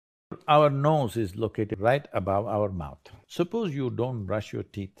Our nose is located right above our mouth. Suppose you don't brush your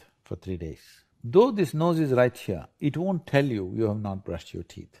teeth for 3 days. Though this nose is right here, it won't tell you you have not brushed your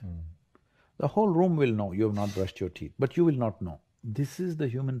teeth. The whole room will know you have not brushed your teeth, but you will not know. This is the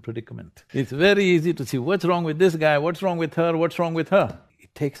human predicament. It's very easy to see what's wrong with this guy, what's wrong with her, what's wrong with her.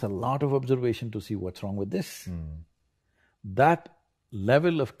 It takes a lot of observation to see what's wrong with this. That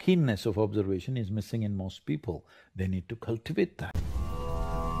level of keenness of observation is missing in most people. They need to cultivate that.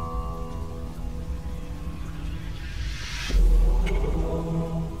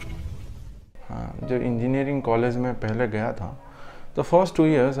 जब engineering college में पहले गया था तो first 2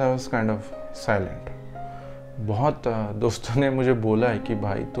 years I was kind of silent. बहुत दोस्तों ने मुझे बोला है कि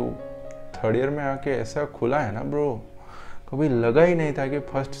भाई तू 3rd year में आके ऐसा खुला है ना ब्रो, कभी लगा ही नहीं था कि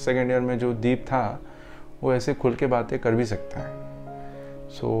 1st 2nd year में जो दीप था वो ऐसे खुल के बातें कर भी सकता है।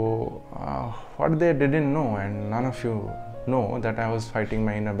 So what they didn't know and none of you know that I was fighting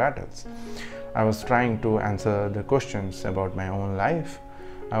my inner battles. I was trying to answer the questions about my own life.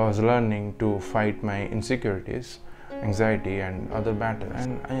 I was learning to fight my insecurities, anxiety and other battles,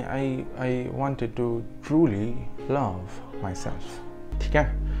 and I wanted to truly love myself. Okay?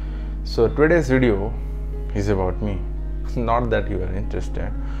 So today's video is about me. Not that you are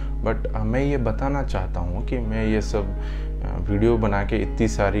interested, but मैं ये बताना चाहता हूँ कि मैं ये सब video बना के इतनी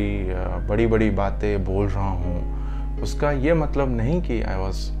सारी बड़ी बड़ी बातें बोल रहा हूँ, उसका ये मतलब नहीं कि I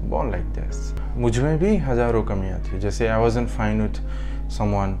was born like this. मुझ में भी हज़ारों कमियाँ थी। जैसे I wasn't fine with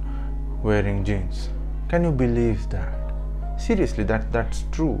someone wearing jeans. Can you believe that? Seriously, that's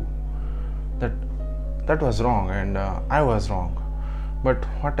true. That was wrong, and I was wrong. But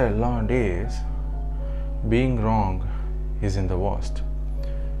what I learned is, being wrong isn't the worst.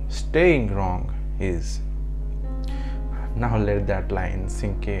 Staying wrong is. Now let that line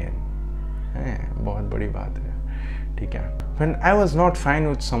sink in. बहुत बड़ी बात है, ठीक है? When I was not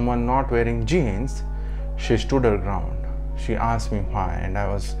fine with someone not wearing jeans, she stood her ground. She asked me why, and I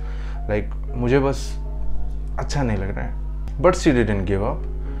was like, मुझे बस अच्छा नहीं लग रहा है. But she didn't give up.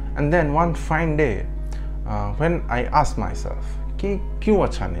 And then one fine day, when I asked myself कि क्यों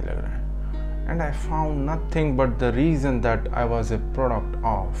अच्छा नहीं लग रहा है, and I found nothing but the reason that I was a product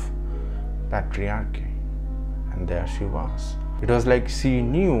of patriarchy. And there she was. It was like she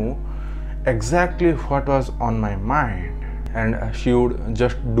knew exactly what was on my mind, and she would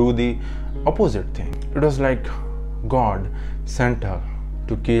just do the opposite thing. It was like God sent her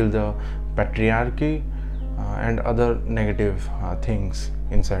to kill the patriarchy and other negative things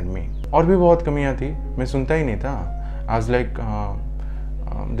inside me. और भी बहुत कमियां थी, मैं सुनता ही नहीं था. I was like,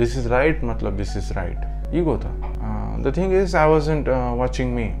 this is right, मतलब this is right. ईगो था. The thing is, I wasn't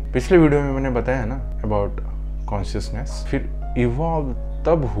watching me. पिछले वीडियो में मैंने बताया ना about consciousness. फिर evolve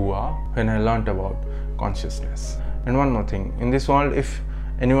तब हुआ when I learnt about consciousness. And one more thing, in this world, if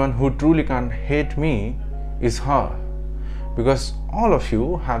anyone who truly can't hate me is her, because all of you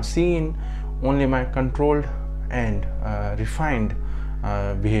have seen only my controlled and refined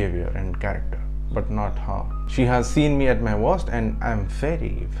behavior and character, but not her. She has seen me at my worst, and I am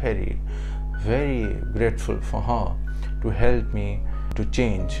very, very, very grateful for her to help me to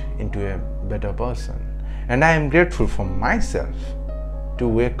change into a better person. And I am grateful for myself to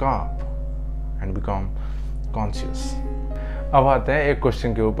wake up and become conscious. अब आते हैं एक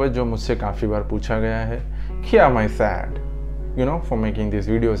question के ऊपर जो मुझसे काफ़ी बार पूछा गया है कि am I sad? You know, for making these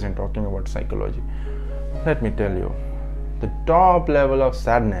videos and talking about psychology. Let me tell you, the top level of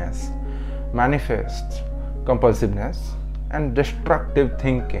sadness manifests compulsiveness and destructive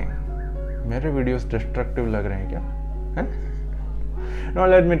thinking. मेरे videos destructive लग रहे हैं क्या? Now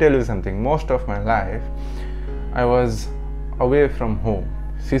let me tell you something. Most of my life, I was away from home.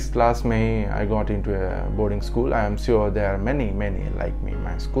 6th class में ही I got into a boarding school. I am sure there are many like me,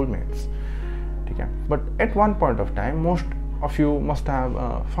 my schoolmates. ठीक है? But at one point of time, most of you must have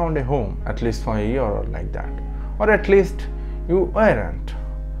found a home, at least for a year or like that, or at least you weren't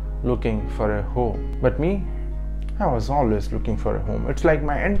looking for a home. But me, I was always looking for a home. It's like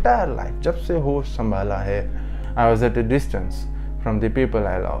my entire life, जब से होश संभाला है, I was at a distance from the people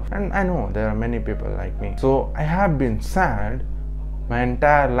I love, and I know there are many people like me. So I have been sad my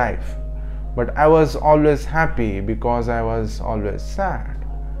entire life, but I was always happy because I was always sad.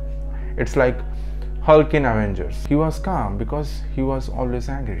 It's like Hulk in Avengers. He was calm because he was always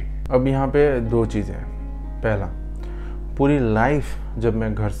angry. अब यहाँ पे 2 चीज़ें. पहला, पूरी life जब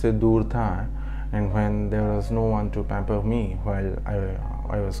मैं घर से दूर था, and when there was no one to pamper me while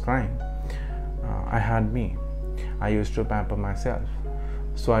I was crying, I had me. I used to pamper myself.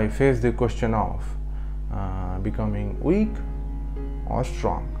 So I faced the question of becoming weak or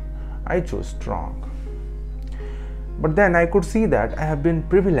strong. I chose strong. But then I could see that I have been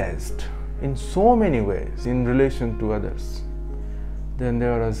privileged in so many ways in relation to others. Then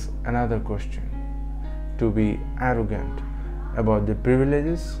there was another question: to be arrogant about the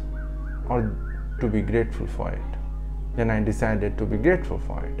privileges or to be grateful for it. Then I decided to be grateful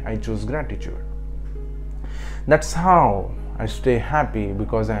for it. I chose gratitude. That's how I stay happy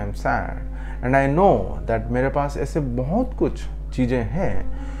because I am sad. And I know that मेरे पास ऐसे बहुत कुछ चीज़ें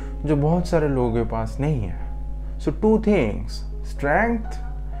हैं जो बहुत सारे लोगों के पास नहीं है. So two things, strength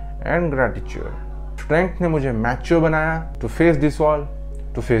and gratitude. Strength ने मुझे mature बनाया to face this world,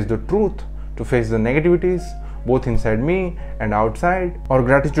 to face the truth, to face the negativities, both inside me and outside. और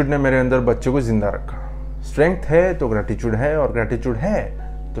gratitude ने मेरे अंदर बच्चे को जिंदा रखा. Strength है तो gratitude है, और gratitude है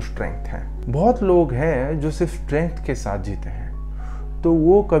तो strength है. बहुत लोग हैं जो सिर्फ strength के साथ जीते हैं, तो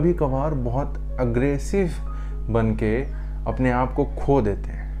वो कभी कभार बहुत अग्रेसिव बन के अपने आप को खो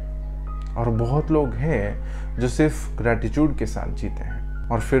देते हैं. और बहुत लोग हैं जो सिर्फ ग्रैटिट्यूड के साथ जीते हैं,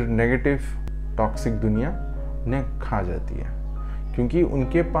 और फिर नेगेटिव टॉक्सिक दुनिया उन्हें खा जाती है, क्योंकि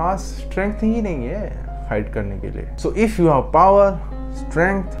उनके पास स्ट्रेंथ ही नहीं है फाइट करने के लिए. So if you have power,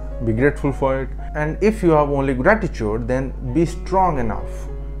 strength, be grateful for it, and if you have only gratitude, then be strong enough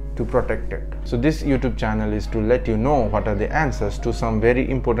to protect it. So this YouTube channel is to let you know what are the answers to some very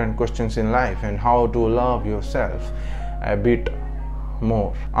important questions in life and how to love yourself a bit more.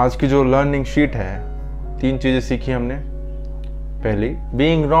 आज की जो learning sheet है, 3 चीजें सीखी हमने. पहली,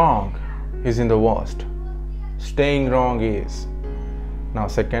 being wrong is in the worst, staying wrong is. Now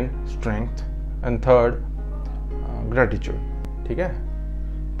second, strength, and third, gratitude. ठीक है?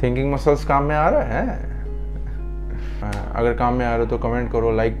 थिंकिंग मसल्स काम में आ रहा है? अगर काम में आ रहा हो तो कमेंट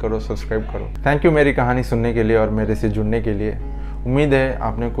करो, लाइक करो, सब्सक्राइब करो. थैंक यू मेरी कहानी सुनने के लिए और मेरे से जुड़ने के लिए. उम्मीद है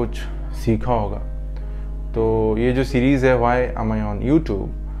आपने कुछ सीखा होगा. तो ये जो सीरीज़ है why am I on YouTube,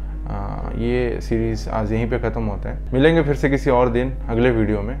 ये सीरीज़ आज यहीं पे ख़त्म होता है. मिलेंगे फिर से किसी और दिन अगले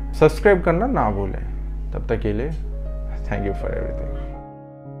वीडियो में. सब्सक्राइब करना ना भूलें. तब तक के लिए थैंक यू फॉर एवरीथिंग.